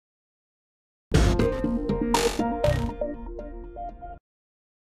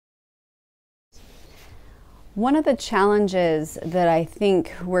One of the challenges that I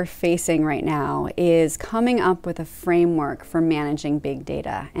think we're facing right now is coming up with a framework for managing big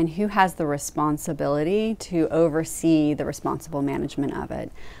data and who has the responsibility to oversee the responsible management of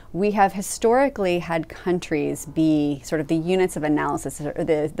it. We have historically had countries be sort of the units of analysis, or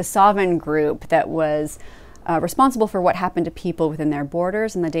the sovereign group that was responsible for what happened to people within their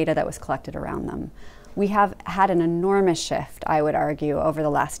borders and the data that was collected around them. We have had an enormous shift, I would argue, over the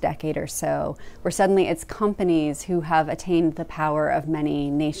last decade or so, where suddenly it's companies who have attained the power of many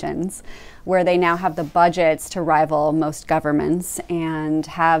nations, where they now have the budgets to rival most governments and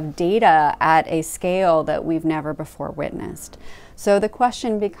have data at a scale that we've never before witnessed. So the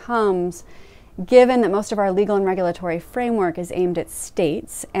question becomes, given that most of our legal and regulatory framework is aimed at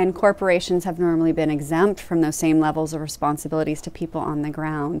states and corporations have normally been exempt from those same levels of responsibilities to people on the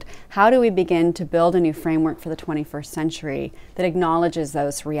ground, how do we begin to build a new framework for the 21st century that acknowledges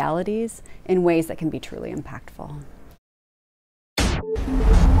those realities in ways that can be truly impactful?